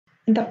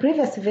In the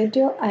previous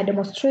video, I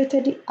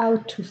demonstrated how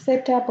to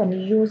set up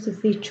and use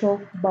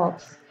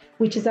VirtualBox,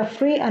 which is a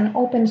free and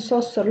open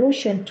source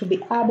solution to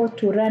be able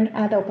to run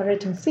other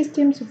operating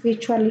systems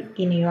virtually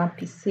in your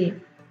PC.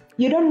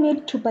 You don't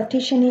need to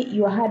partition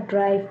your hard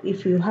drive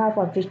if you have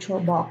a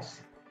VirtualBox.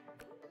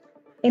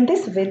 In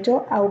this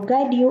video, I'll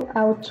guide you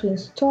how to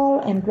install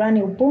and run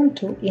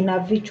Ubuntu in a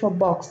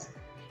VirtualBox.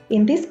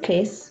 In this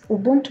case,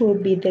 Ubuntu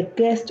will be the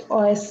guest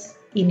OS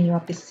in your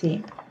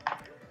PC.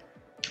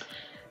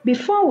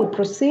 Before we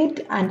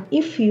proceed, and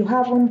if you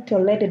haven't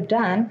already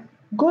done,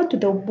 go to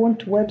the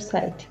Ubuntu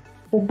website,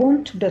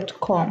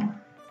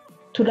 ubuntu.com,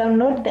 to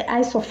download the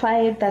ISO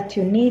file that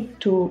you need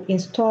to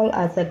install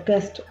as a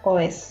guest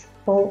OS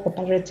or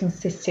operating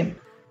system.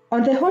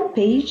 On the home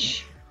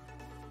page,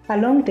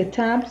 along the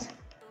tabs,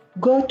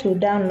 go to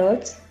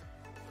Downloads,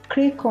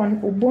 click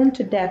on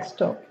Ubuntu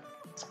Desktop,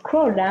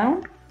 scroll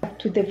down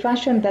to the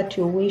version that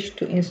you wish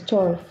to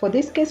install. For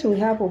this case, we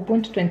have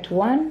Ubuntu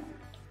 21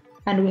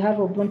 and we have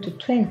Ubuntu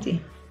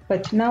 20,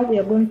 but now we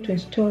are going to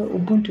install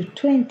Ubuntu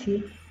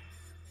 20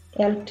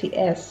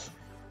 LTS.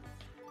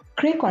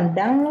 Click on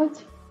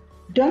Download.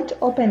 Don't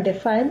open the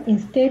file,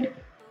 instead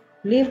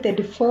leave the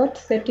default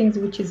settings,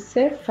 which is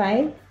Save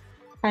File,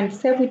 and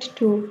save it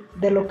to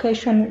the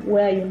location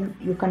where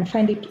you can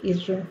find it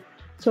easily.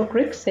 So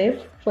click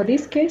Save. For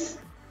this case,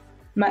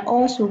 my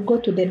OS will go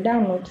to the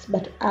downloads,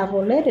 but I've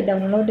already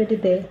downloaded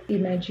the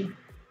image.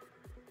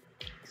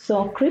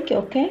 So click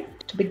OK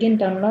to begin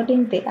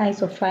downloading the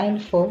ISO file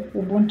for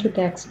Ubuntu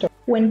Desktop.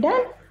 When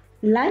done,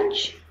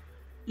 launch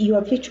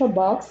your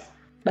VirtualBox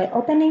by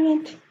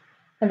opening it,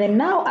 and then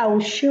now I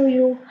will show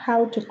you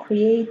how to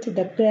create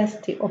the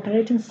guest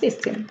operating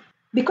system.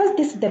 Because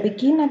this is the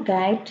beginner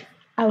guide,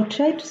 I will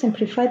try to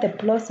simplify the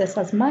process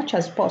as much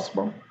as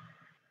possible.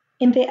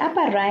 In the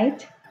upper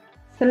right,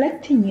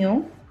 select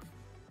New.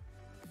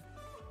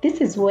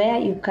 This is where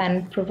you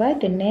can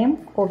provide the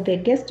name of the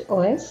guest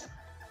OS,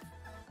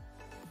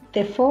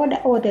 the folder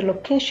or the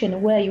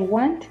location where you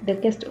want the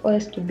guest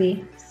OS to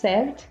be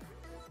saved,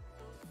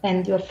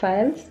 and your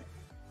files,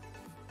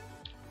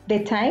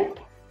 the type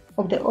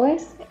of the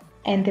OS,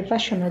 and the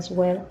version as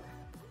well.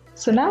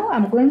 So now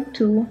I'm going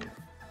to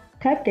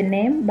type the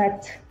name,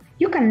 but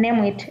you can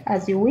name it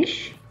as you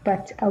wish,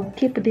 but I'll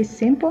keep this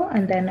simple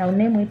and then I'll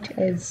name it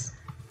as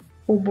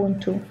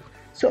Ubuntu.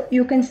 So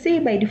you can see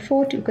by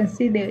default, you can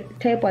see the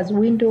type as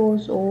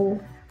Windows or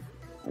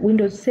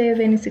Windows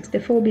 7,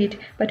 64-bit,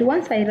 but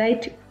once I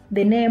write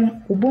the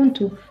name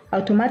Ubuntu,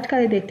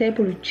 automatically the type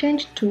will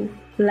change to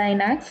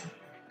Linux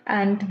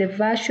and the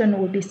version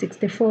will be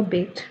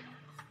 64-bit.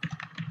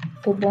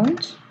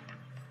 Ubuntu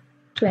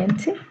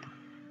 20,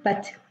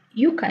 but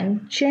you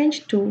can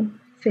change to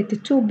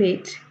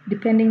 32-bit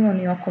depending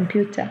on your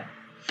computer.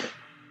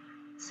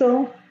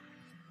 So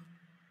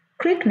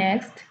click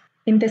Next.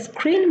 In the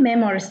screen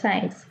memory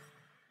size,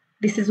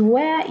 this is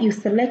where you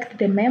select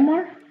the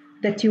memory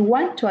that you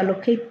want to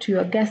allocate to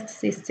your guest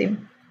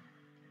system.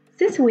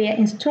 Since we are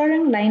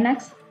installing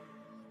Linux,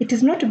 it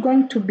is not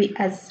going to be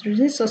as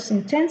resource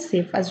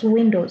intensive as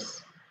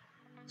Windows.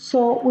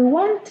 So we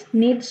won't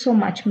need so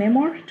much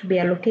memory to be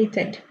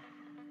allocated.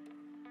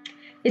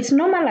 It's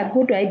normally a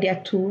good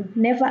idea to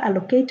never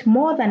allocate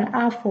more than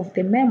half of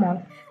the memory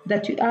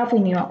that you have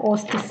in your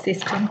host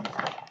system.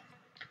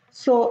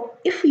 So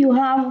if you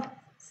have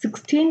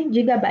 16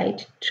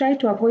 GB, try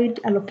to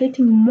avoid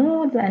allocating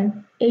more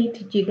than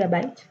 8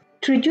 GB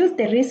to reduce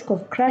the risk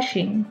of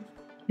crashing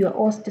your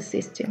host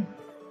system.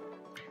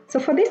 So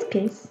for this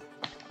case,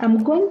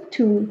 I'm going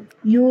to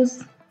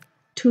use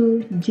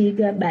 2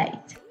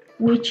 GB,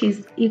 which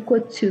is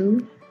equal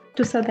to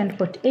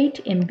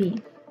 2048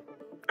 MB.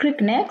 Click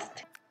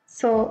Next.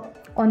 So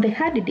on the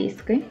hard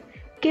disk,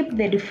 keep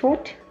the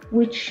default,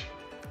 which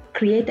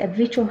create a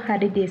virtual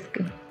hard disk.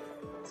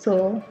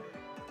 So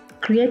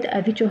create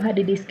a virtual hard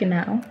disk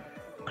now.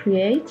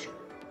 Create.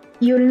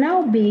 You'll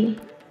now be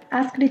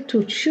asked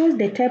to choose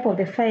the type of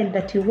the file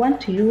that you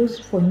want to use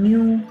for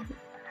new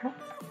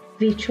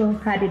virtual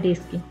hard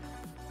disk.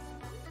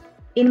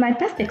 In my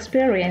past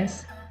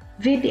experience,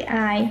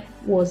 VDI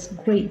was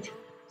great,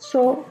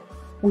 so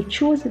we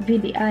choose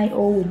VDI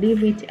or we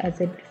leave it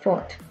as a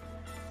default.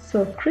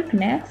 So click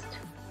Next.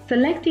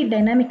 Select it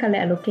dynamically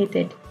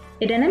allocated.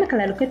 A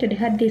dynamically allocated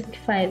hard disk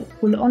file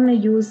will only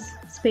use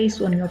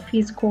space on your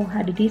physical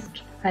hard disk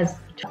as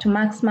to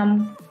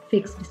maximum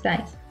fixed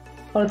size,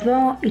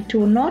 although it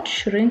will not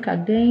shrink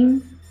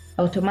again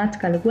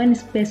automatically when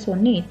space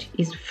on it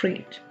is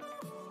freed.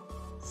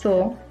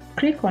 So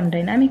click on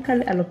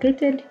dynamically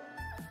allocated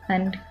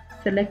and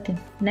select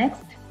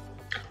Next.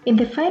 In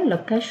the file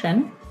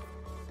location,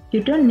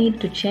 you don't need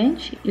to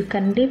change, you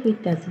can leave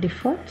it as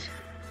default.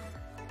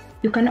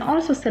 You can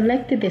also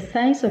select the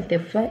size of the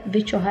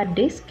virtual hard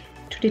disk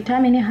to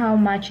determine how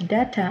much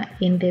data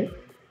in the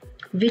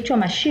virtual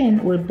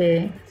machine will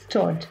be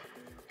stored.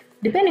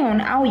 Depending on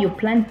how you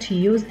plan to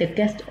use the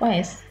guest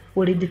OS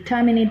will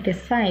determine the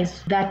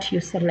size that you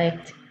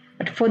select.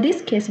 But for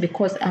this case,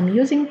 because I'm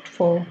using it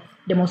for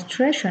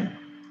demonstration,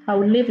 I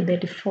will leave the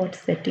default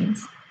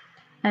settings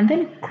and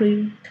then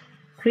click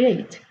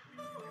Create.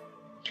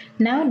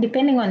 Now,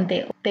 depending on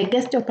the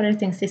guest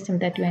operating system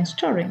that you are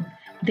installing,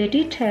 the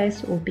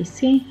details will be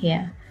seen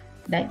here,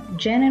 like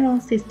general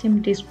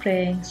system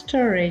display,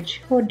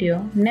 storage,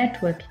 audio,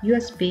 network,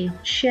 USB,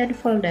 shared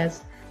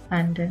folders,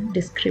 and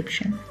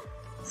description.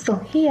 So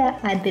here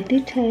are the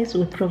details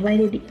we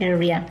provided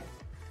area.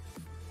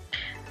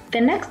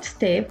 The next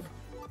step,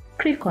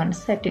 click on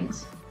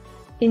settings.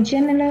 In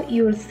general,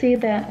 you will see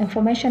the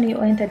information you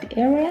entered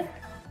area,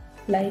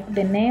 like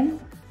the name,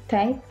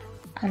 type,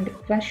 and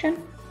version.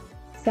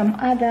 Some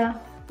other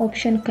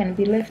option can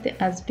be left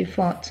as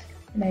default,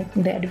 like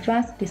the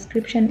advanced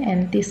description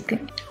and disk.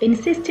 In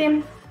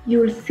system, you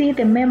will see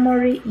the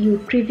memory you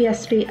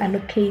previously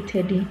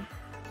allocated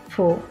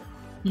for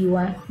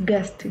your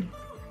guest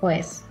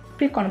OS.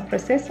 Click on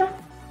processor.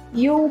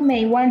 You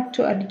may want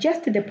to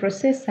adjust the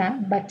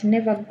processor but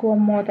never go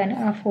more than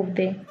half of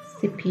the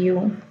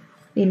CPU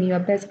in your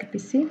basic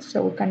PC.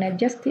 So we can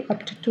adjust it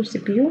up to 2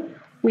 CPU.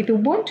 With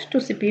Ubuntu, 2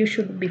 CPU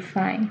should be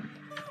fine.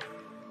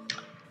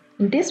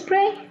 In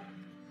display,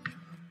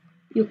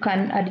 you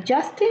can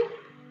adjust it,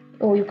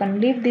 or you can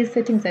leave these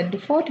settings at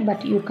default,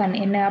 but you can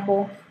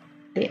enable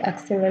the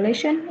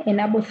acceleration,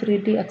 enable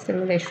 3D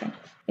acceleration.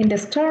 In the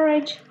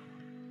storage,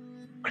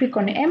 click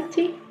on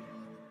empty,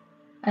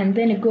 and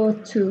then go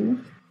to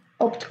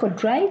optical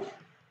drive,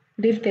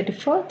 leave the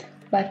default,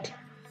 but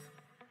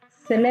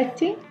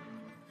select it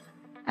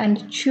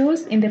and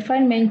choose in the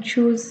file menu,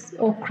 choose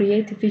or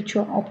create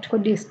virtual optical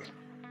disk.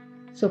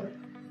 So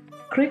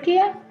click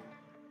here,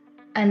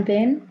 and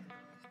then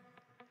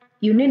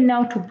you need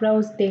now to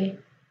browse the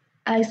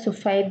ISO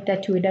file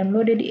that you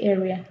downloaded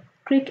area.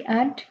 Click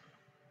add,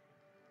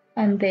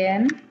 and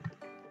then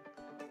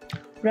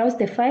browse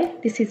the file.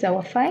 This is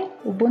our file,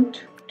 Ubuntu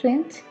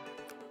 20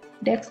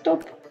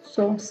 desktop.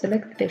 So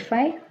select the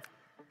file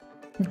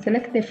and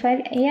select the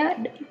file here.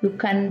 You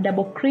can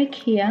double click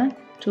here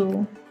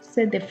to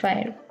set the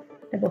file.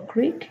 Double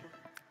click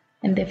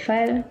and the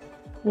file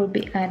will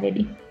be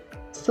added.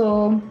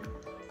 So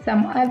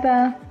some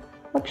other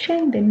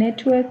option, the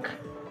network,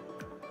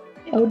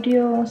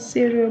 audio,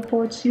 serial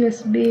ports,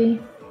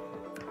 USB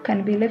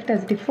can be left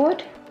as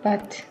default,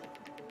 but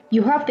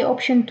you have the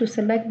option to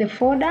select the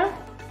folder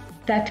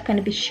that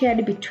can be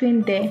shared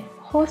between the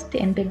host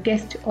and the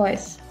guest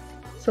OS.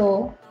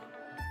 So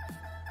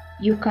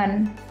you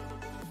can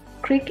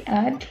click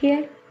add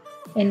here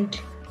and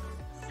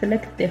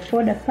select the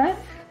folder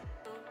path,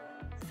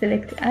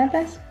 select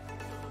others,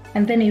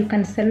 and then you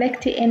can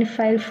select any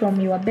file from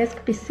your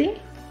basic PC,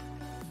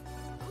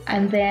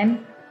 and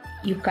then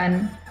you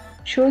can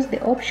choose the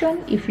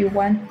option if you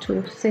want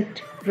to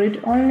set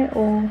read only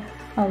or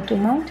auto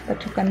mount,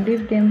 but you can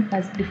leave them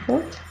as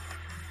default.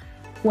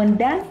 When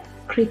done,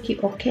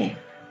 click OK.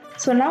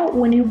 So now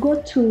when you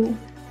go to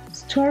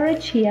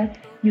storage here,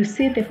 you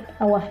see that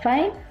our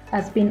file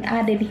has been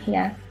added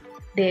here,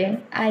 the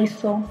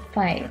ISO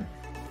file.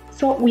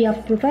 So we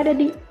have provided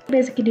the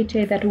basic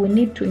detail that we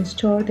need to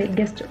install the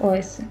guest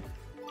OS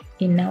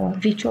in our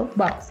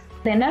VirtualBox.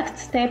 The next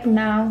step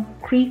now,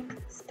 click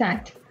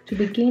Start to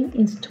begin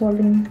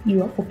installing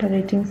your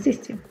operating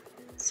system.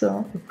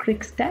 So we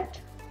click Start.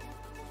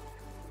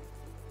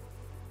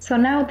 So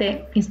now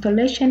the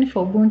installation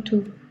for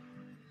Ubuntu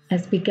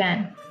has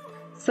begun.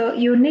 So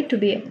you need to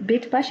be a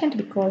bit patient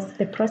because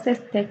the process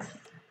takes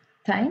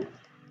time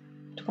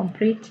to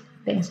complete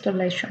the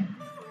installation.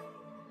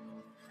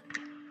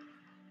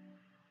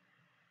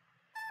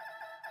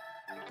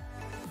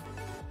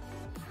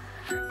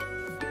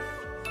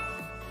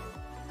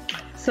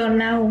 So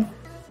now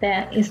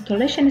the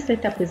installation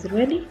setup is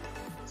ready.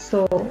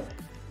 So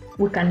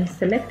we can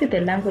select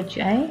the language.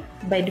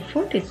 By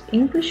default it's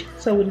English,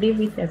 so we leave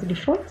it as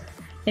default.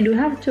 And we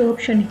have two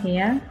options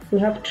here.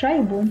 We have try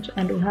Ubuntu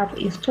and we have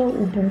install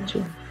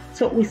Ubuntu.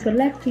 So we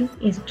select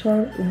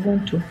install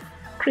Ubuntu.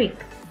 Click.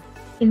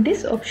 In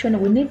this option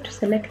we need to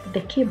select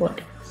the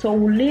keyboard. So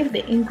we'll leave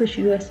the English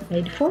US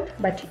by default,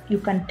 but you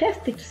can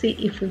test it to see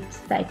if it's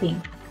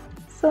typing.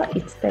 So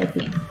it's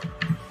typing.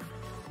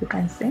 You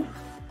can see.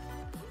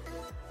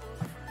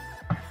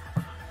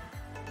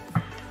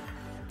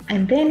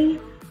 And then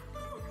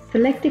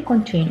select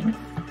continue.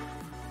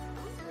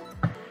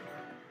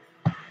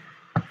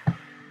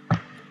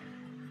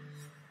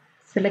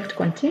 Select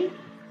continue.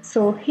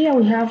 So here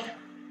we have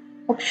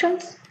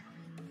options.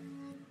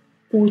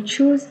 We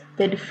choose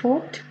the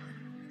default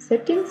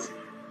settings,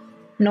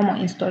 normal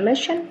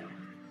installation,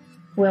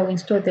 where we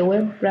install the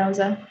web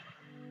browser,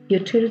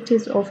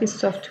 utilities, office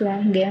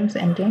software, games,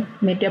 and the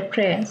media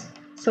players.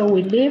 So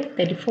we leave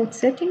the default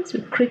settings.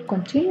 We click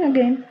continue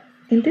again.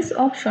 In this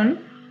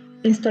option,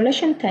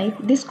 installation type,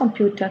 this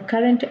computer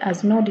currently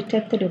has no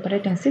detected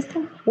operating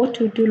system. What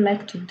would you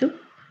like to do?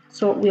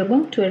 So we are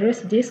going to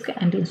erase disk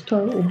and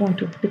install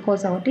Ubuntu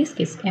because our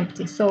disk is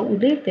empty. So we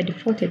leave the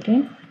default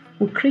again.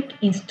 We click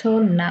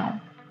install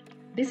now.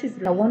 This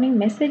is a warning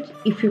message.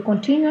 If you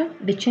continue,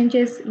 the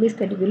changes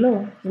listed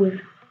below will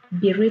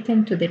be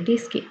written to the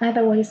disk.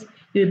 Otherwise,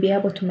 you'll be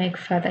able to make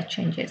further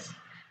changes.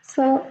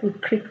 So we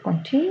click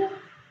continue.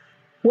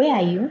 Where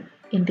are you?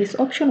 In this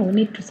option, we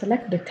need to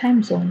select the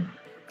time zone.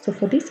 So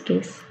for this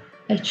case,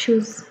 I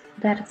choose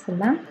Dar es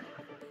Salaam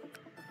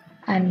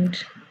and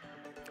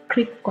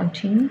click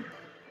continue.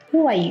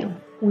 Who are you?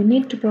 We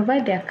need to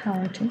provide the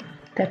account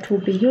that will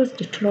be used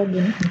to log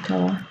in into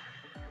our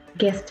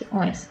guest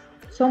OS.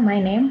 So my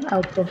name,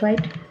 I'll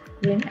provide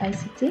Green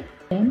ICT.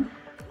 Then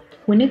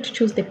we need to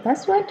choose the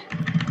password.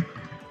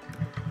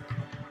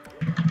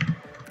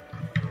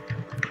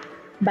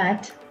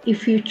 But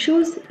if you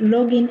choose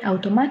login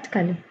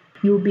automatically,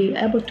 you'll be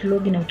able to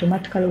log in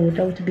automatically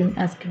without being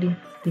asked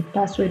the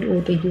password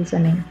or the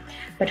username.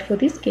 But for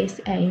this case,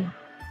 I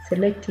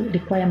select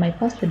require my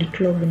password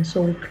to log in.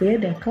 So we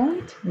create the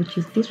account, which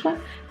is this one,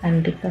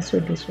 and the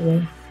password this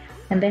way.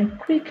 And then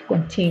click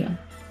continue.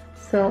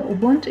 So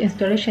Ubuntu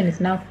installation is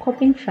now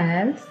copying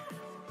files.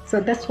 So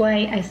that's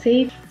why I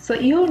said, so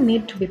you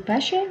need to be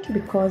patient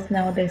because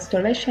now the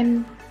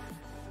installation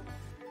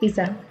is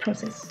a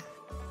process.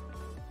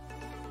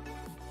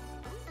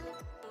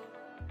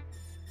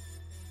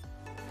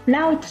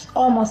 Now it's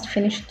almost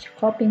finished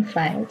copying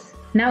files.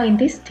 Now in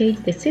this stage,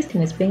 the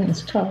system is being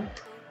installed.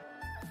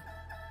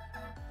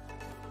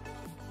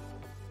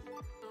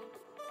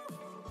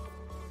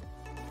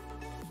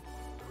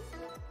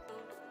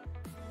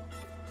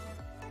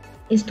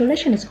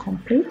 Installation is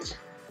complete.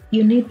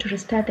 You need to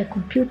restart the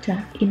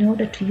computer in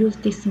order to use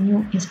this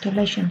new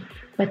installation.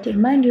 But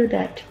remind you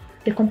that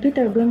the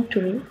computer you're going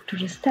to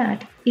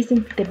restart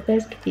isn't the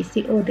best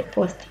PC or the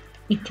host.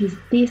 It is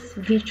this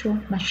virtual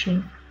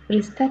machine.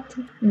 Restart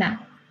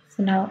now.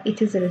 So now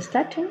it is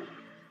restarting.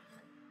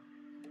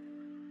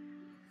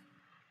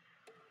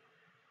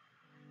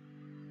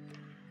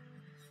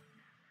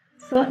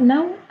 So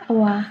now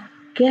our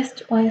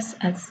guest OS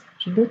has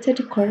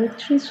rebooted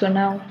correctly. So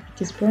now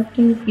it is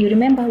prompting. You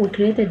remember we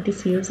created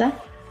this user.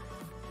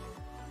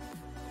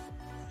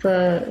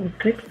 So we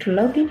click to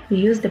login. We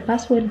use the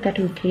password that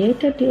we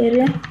created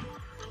earlier.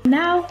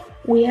 Now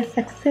we are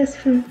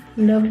successfully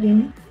logged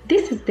in.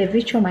 This is the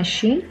virtual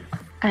machine,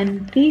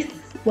 and this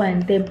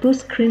one, the blue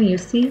screen you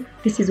see,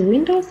 this is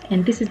Windows,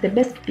 and this is the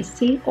basic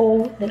PC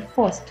or the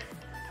host.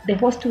 The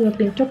host we have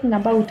been talking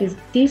about is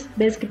this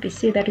basic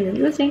PC that we are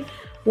using,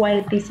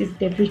 while this is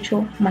the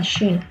virtual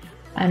machine,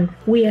 and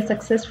we are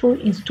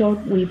successfully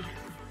installed with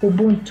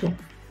Ubuntu.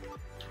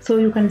 So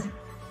you can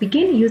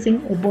begin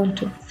using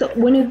Ubuntu. So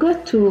when you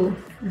go to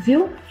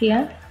view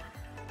here,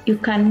 you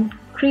can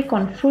click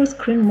on full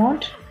screen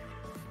mode.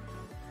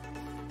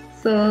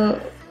 So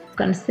you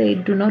can say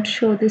do not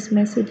show this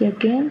message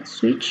again,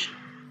 switch.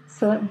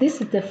 So this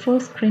is the full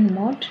screen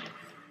mode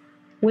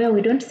where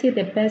we don't see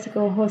the basic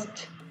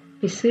host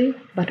PC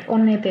but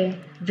only the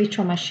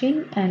virtual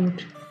machine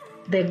and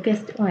the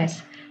guest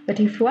OS. But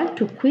if you want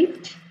to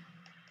quit,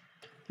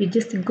 you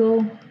just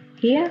go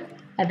here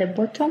at the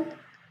bottom,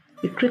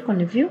 you click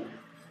on view,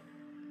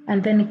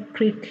 and then you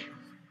click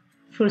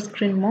full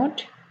screen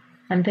mode,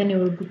 and then you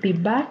will be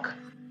back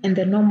in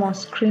the normal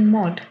screen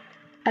mode.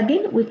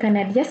 Again, we can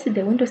adjust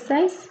the window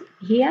size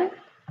here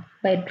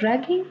by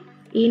dragging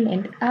in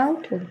and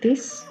out of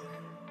this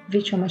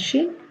virtual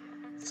machine.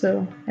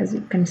 So as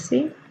you can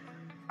see,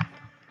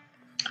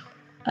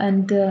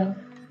 and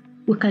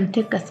we can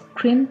take a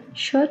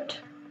screenshot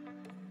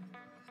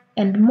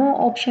and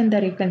more options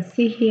that you can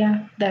see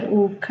here that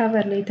we'll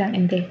cover later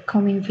in the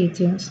coming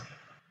videos.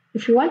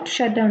 If you want to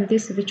shut down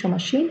this virtual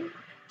machine,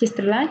 just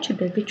launch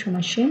the virtual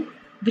machine,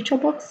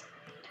 VirtualBox,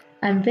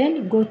 and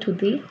then go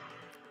to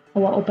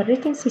our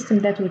operating system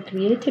that we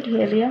created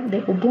earlier,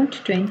 the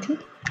Ubuntu 20,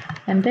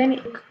 and then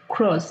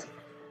close.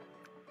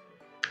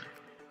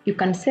 You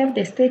can save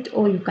the state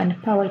or you can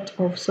power it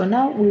off. So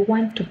now we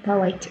want to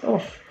power it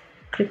off.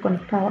 Click on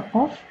power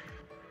off.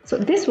 So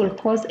this will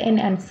cause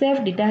any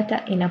unsaved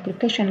data in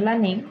application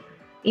learning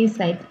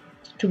inside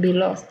to be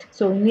lost.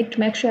 So we need to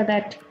make sure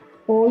that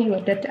all your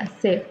data are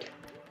saved.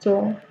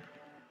 So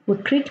we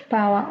click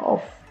power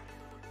off.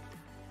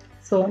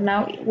 So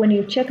now when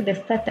you check the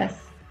status,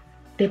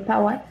 the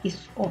power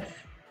is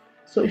off.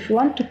 So if you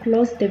want to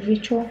close the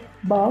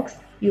VirtualBox,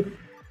 you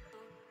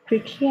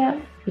click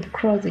here, you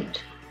close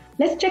it.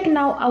 Let's check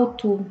now how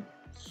to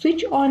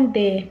switch on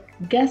the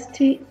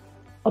guest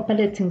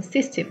operating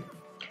system.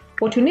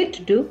 What you need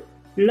to do,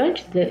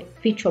 launch the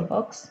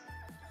VirtualBox,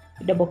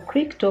 double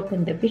click to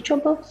open the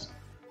VirtualBox,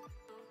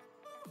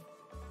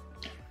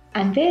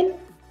 and then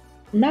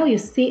now you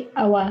see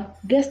our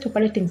guest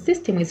operating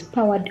system is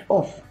powered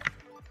off.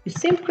 You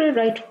simply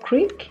right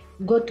click,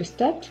 go to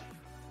start,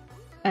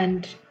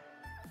 and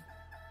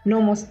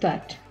normal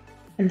start,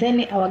 and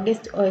then our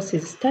guest OS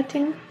is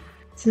starting.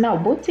 It's now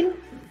booting.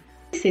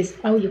 This is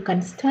how you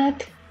can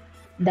start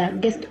the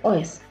guest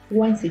OS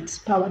once it's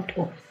powered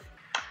off.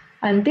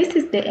 And this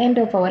is the end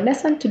of our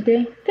lesson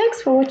today.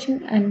 Thanks for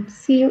watching and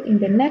see you in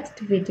the next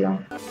video.